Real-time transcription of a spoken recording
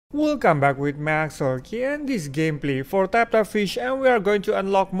Welcome back with me, Axel here in this gameplay for Tap Tap Fish, and we are going to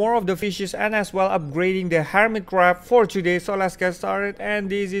unlock more of the fishes and as well upgrading the hermit crab for today. So let's get started, and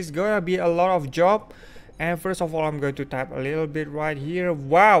this is gonna be a lot of job. And first of all, I'm going to tap a little bit right here.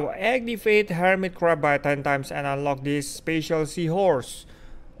 Wow, activate hermit crab by 10 times and unlock this special seahorse.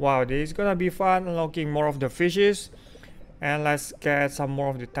 Wow, this is gonna be fun unlocking more of the fishes. And let's get some more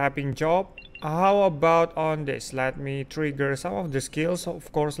of the tapping job. How about on this? Let me trigger some of the skills,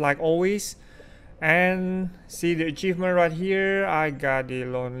 of course, like always. And see the achievement right here. I got the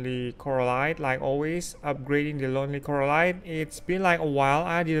lonely corallite, like always, upgrading the lonely corallite. It's been like a while.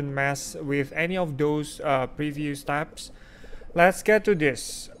 I didn't mess with any of those previous types. Let's get to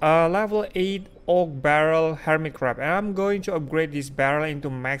this. Level 8 oak barrel hermit crab, and I'm going to upgrade this barrel into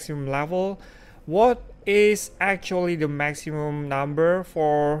maximum level. What is actually the maximum number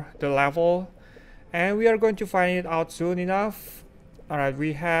for the level, and we are going to find it out soon enough. All right,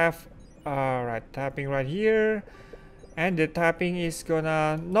 we have tapping right here, and the tapping is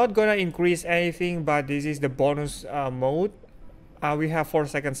not gonna increase anything, but this is the bonus mode. We have 4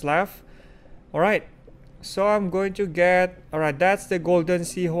 seconds left. All right, so I'm going to get, all right, that's the golden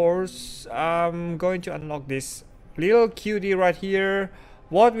seahorse. I'm going to unlock this little cutie right here.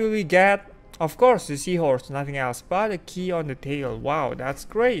 What will we get? Of course, the seahorse, nothing else but a key on the tail. Wow, that's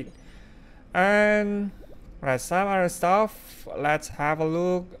great. And some other stuff. Let's have a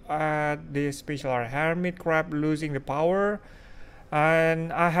look at this special hermit crab losing the power,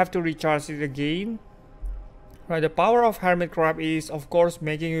 and I have to recharge it again. Right, the power of hermit crab is, of course,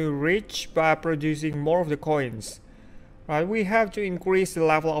 making you rich by producing more of the coins. Right, we have to increase the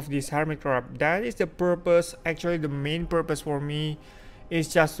level of this hermit crab. That is the purpose. Actually, the main purpose for me is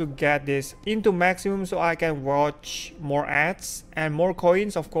just to get this into maximum so I can watch more ads and more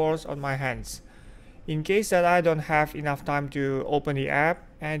coins, of course, on my hands, in case that I don't have enough time to open the app,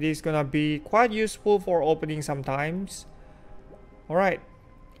 and it's gonna be quite useful for opening sometimes. Alright,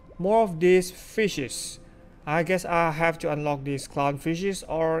 more of these fishes. I guess I have to unlock these clown fishes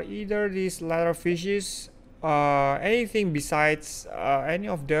or either these leather fishes, anything besides any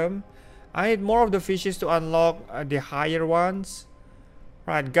of them. I need more of the fishes to unlock the higher ones.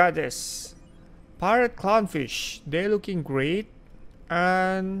 Right, got this. Pirate clownfish, they're looking great.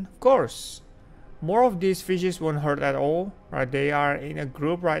 And of course, more of these fishes won't hurt at all. Right, they are in a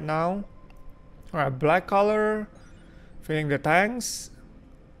group right now. Right, black color, filling the tanks.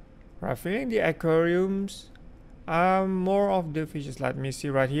 Right, filling the aquariums. More of the fishes. Let me see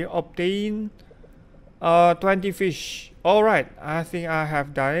right here. Obtain 20 fish. Alright, I think I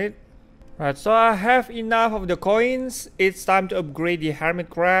have done it. Right, so I have enough of the coins. It's time to upgrade the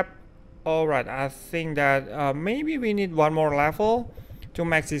hermit crab. Alright, I think that maybe we need one more level to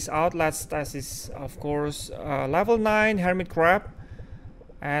max this out. Let's test this, of course. Level 9 hermit crab,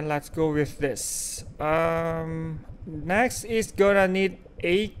 and let's go with this. Next is gonna need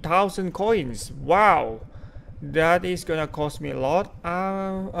 8,000 coins. Wow, that is gonna cost me a lot.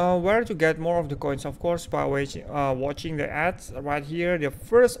 Where to get more of the coins? Of course, by watching the ads right here, the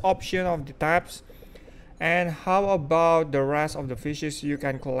first option of the tabs. And how about the rest of the fishes? You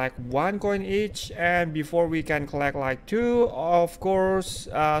can collect 1 coin each, and before we can collect like 2, of course,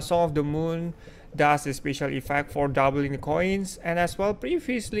 Song of the Moon does a special effect for doubling the coins. And as well,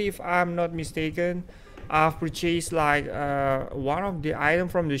 previously, if I'm not mistaken, I've purchased like one of the item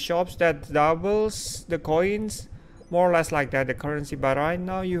from the shops that doubles the coins, more or less like that, the currency. But right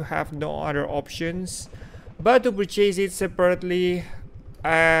now you have no other options but to purchase it separately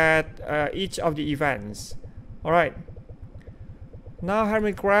at each of the events. Alright, now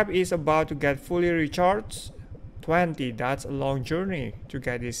hermit crab is about to get fully recharged. 20, that's a long journey to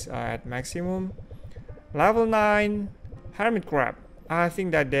get this at maximum. Level 9 hermit crab. I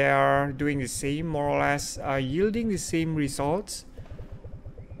think that they are doing the same, more or less, yielding the same results.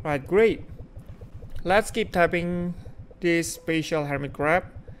 Right, great. Let's keep tapping this special hermit crab,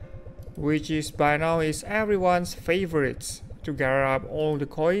 which is by now is everyone's favorites, to gather up all the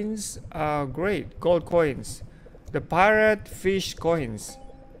coins. Great, gold coins, the pirate fish coins.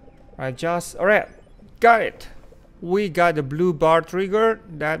 Alright, got it. We got the blue bar trigger.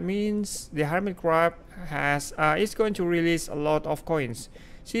 That means the hermit crab has is going to release a lot of coins.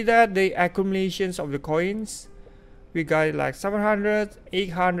 See that the accumulations of the coins, we got it like 700,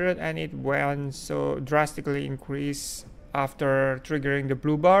 800, and it went so drastically increased after triggering the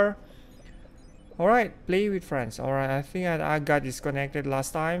blue bar. Alright, play with friends. Alright, I think I got disconnected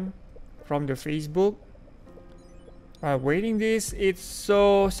last time from the Facebook. Waiting this, it's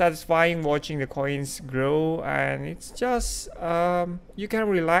so satisfying watching the coins grow, and it's just you can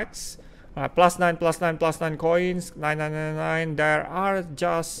relax. +9, +9, +9 coins, 9, 9, 9, 9. There are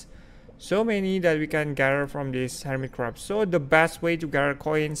just so many that we can gather from this hermit crab. So the best way to gather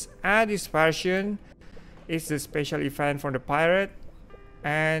coins at this version is the special event for the pirate,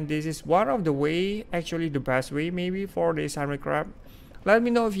 and this is one of the way, actually the best way maybe, for this hermit crab. Let me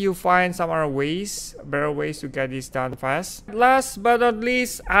know if you find some other ways, better ways to get this done fast. Last but not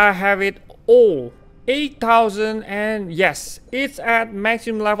least, I have it all, 8,000, and yes, it's at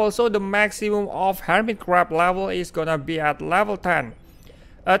maximum level. So the maximum of hermit crab level is gonna be at level 10.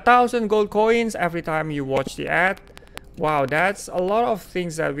 1,000 gold coins every time you watch the ad. Wow, that's a lot of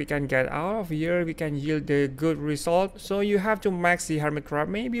things that we can get out of here. We can yield a good result. So you have to max the hermit crab,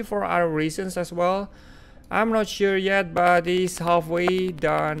 maybe for other reasons as well. I'm not sure yet, but it's halfway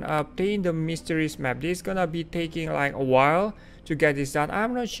done. Obtain the mysterious map. This is gonna be taking like a while to get this done.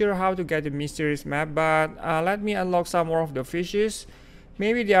 I'm not sure how to get the mysterious map, but let me unlock some more of the fishes.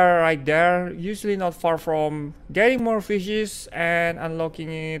 Maybe they are right there, usually not far from getting more fishes and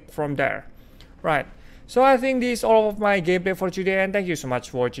unlocking it from there. Right, so I think this is all of my gameplay for today, and thank you so much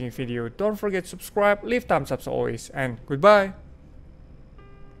for watching the video. Don't forget to subscribe, leave thumbs up as always, and goodbye.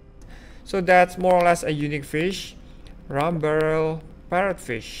 So that's more or less a unique fish, round barrel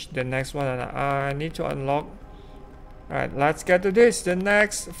parrotfish. The next one I need to unlock. Alright, let's get to this, the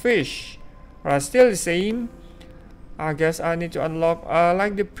next fish. Alright, still the same. I guess I need to unlock,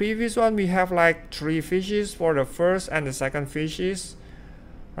 like the previous one, we have like 3 fishes for the first and the second fishes.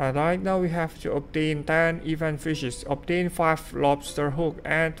 Right now we have to obtain 10 event fishes, obtain 5 lobster hook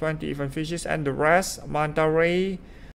and 20 event fishes, and the rest manta ray,